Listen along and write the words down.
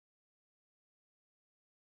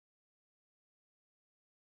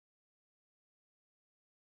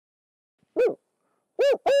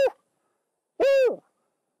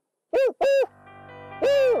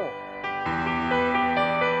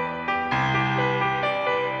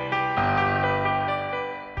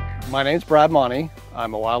My name's Brad Monty.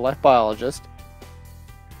 I'm a wildlife biologist.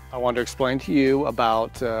 I want to explain to you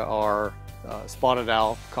about our spotted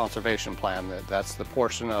owl conservation plan. That's the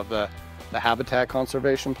portion of the habitat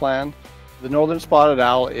conservation plan. The northern spotted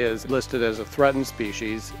owl is listed as a threatened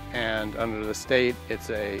species, and under the state, it's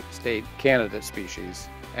a state candidate species.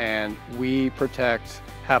 And we protect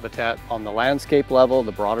habitat on the landscape level,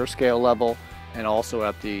 the broader scale level, and also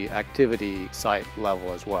at the activity site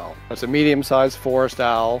level as well. It's a medium-sized forest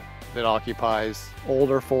owl that occupies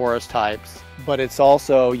older forest types, but it's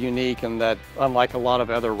also unique in that, unlike a lot of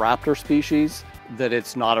other raptor species, that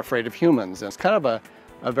it's not afraid of humans. And it's kind of a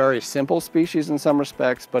very simple species in some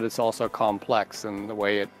respects, but it's also complex in the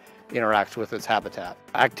way it interacts with its habitat.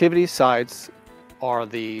 Activity sites are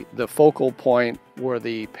the focal point where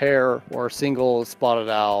the pair or single spotted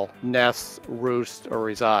owl nests, roosts, or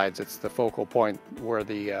resides. It's the focal point where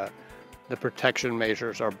the protection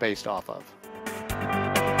measures are based off of.